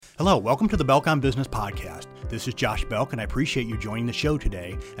Hello, welcome to the Belk on Business podcast. This is Josh Belk, and I appreciate you joining the show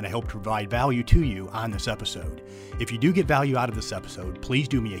today, and I hope to provide value to you on this episode. If you do get value out of this episode, please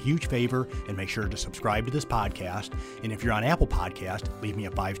do me a huge favor and make sure to subscribe to this podcast. And if you're on Apple Podcast, leave me a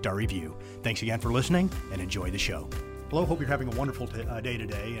 5-star review. Thanks again for listening, and enjoy the show. Hello, hope you're having a wonderful day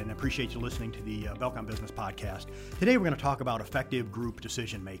today, and I appreciate you listening to the Belk on Business podcast. Today we're going to talk about effective group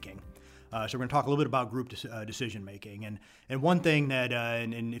decision making. So we're going to talk a little bit about group decision making, and one thing that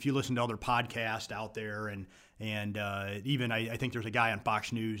and if you listen to other podcasts out there, and even I think there's a guy on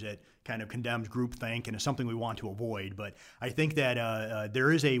Fox News that kind of condemns groupthink, and it's something we want to avoid. But I think that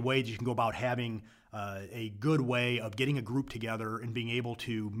there is a way that you can go about having a good way of getting a group together and being able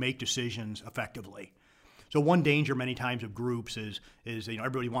to make decisions effectively. So one danger many times of groups is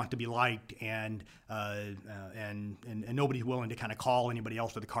everybody wants to be liked, and nobody's willing to kind of call anybody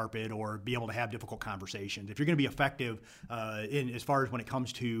else to the carpet or be able to have difficult conversations. If you're going to be effective as far as when it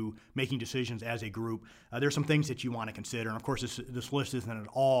comes to making decisions as a group, there's some things that you want to consider. And of course, this list isn't at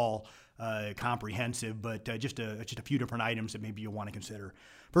all comprehensive, but just a few different items that maybe you'll want to consider.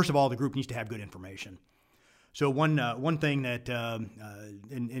 First of all, the group needs to have good information. So one thing that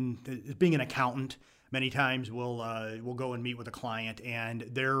in being an accountant, many times we'll go and meet with a client, and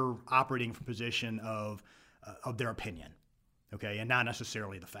they're operating from a position of their opinion, okay, and not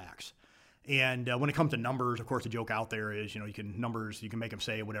necessarily the facts. And when it comes to numbers, of course, the joke out there is, you can make them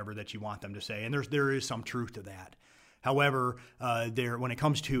say whatever that you want them to say, and there is some truth to that. However, when it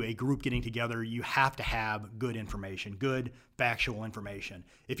comes to a group getting together, you have to have good information, good factual information.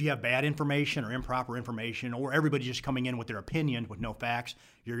 If you have bad information or improper information, or everybody just coming in with their opinion with no facts,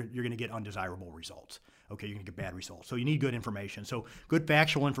 you're going to get undesirable results. Okay, you're going to get bad results. So you need good information. So good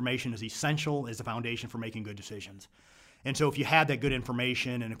factual information is essential, is the foundation for making good decisions. And so if you have that good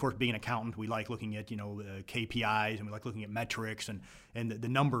information, and of course, being an accountant, we like looking at KPIs, and we like looking at metrics and the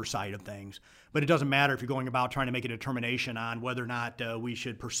number side of things. But it doesn't matter if you're going about trying to make a determination on whether or not we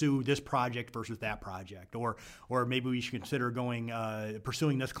should pursue this project versus that project, or maybe we should consider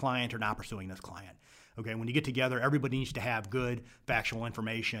pursuing this client or not pursuing this client. Okay, when you get together, everybody needs to have good factual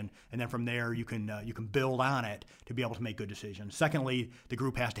information, and then from there you can build on it to be able to make good decisions. Secondly, the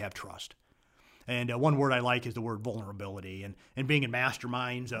group has to have trust. And one word I like is the word vulnerability. And being in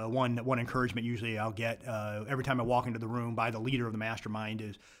masterminds, one encouragement usually I'll get every time I walk into the room by the leader of the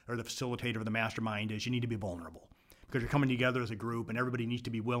mastermind or the facilitator of the mastermind is you need to be vulnerable, because you're coming together as a group, and everybody needs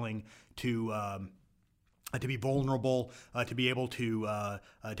to be willing to be vulnerable, to be able to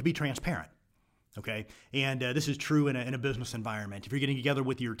be transparent. Okay, and this is true in a business environment. If you're getting together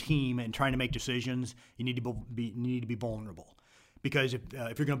with your team and trying to make decisions, you need to be vulnerable, because if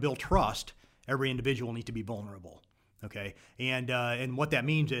you're going to build trust, every individual needs to be vulnerable, okay? And what that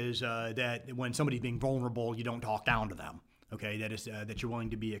means is that when somebody's being vulnerable, you don't talk down to them, okay? That is that you're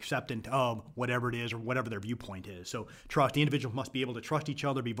willing to be acceptant of whatever it is or whatever their viewpoint is. So trust, the individuals must be able to trust each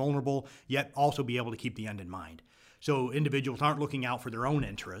other, be vulnerable, yet also be able to keep the end in mind. So individuals aren't looking out for their own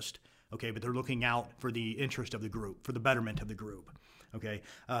interest, okay, but they're looking out for the interest of the group, for the betterment of the group, okay?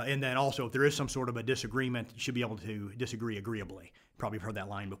 And then also, if there is some sort of a disagreement, you should be able to disagree agreeably. Probably heard that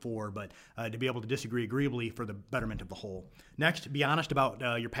line before, but to be able to disagree agreeably for the betterment of the whole. Next, be honest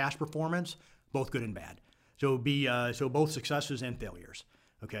about your past performance, both good and bad. So both successes and failures.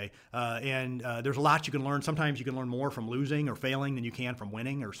 Okay, and there's a lot you can learn. Sometimes you can learn more from losing or failing than you can from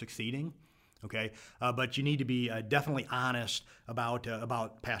winning or succeeding. Okay, but you need to be definitely honest about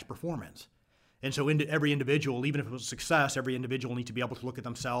past performance. And so every individual, even if it was a success, every individual needs to be able to look at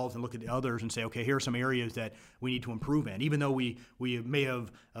themselves and look at the others and say, okay, here are some areas that we need to improve in. Even though we may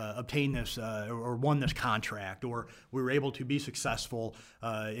have obtained this or won this contract, or we were able to be successful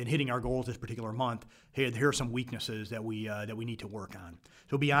in hitting our goals this particular month, here are some weaknesses that we need to work on.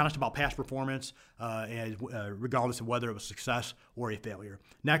 So be honest about past performance, regardless of whether it was a success or a failure.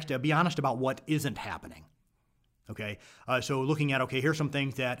 Next, be honest about what isn't happening. Okay, so looking at, here's some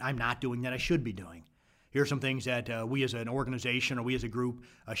things that I'm not doing that I should be doing. Here's some things that we as an organization or we as a group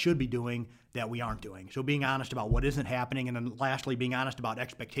should be doing that we aren't doing. So being honest about what isn't happening, and then lastly, being honest about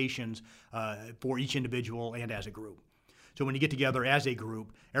expectations for each individual and as a group. So when you get together as a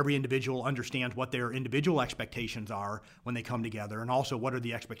group, every individual understands what their individual expectations are when they come together, and also what are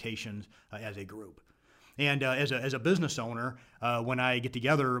the expectations as a group. And as a business owner, when I get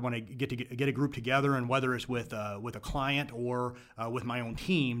a group together, and whether it's with a client or with my own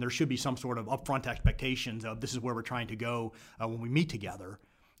team, there should be some sort of upfront expectations of this is where we're trying to go when we meet together.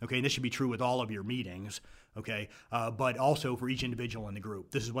 Okay, and this should be true with all of your meetings. Okay, but also for each individual in the group,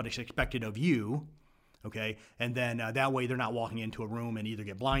 this is what is expected of you. Okay, and then that way they're not walking into a room and either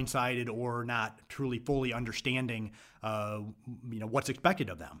get blindsided or not truly fully understanding, what's expected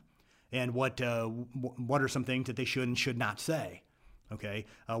of them, and what are some things that they should and should not say. Okay,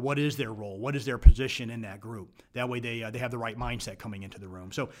 what is their role? What is their position in that group? That way they have the right mindset coming into the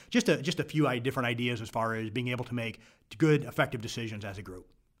room. So just a few different ideas as far as being able to make good, effective decisions as a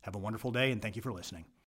group. Have a wonderful day, and thank you for listening.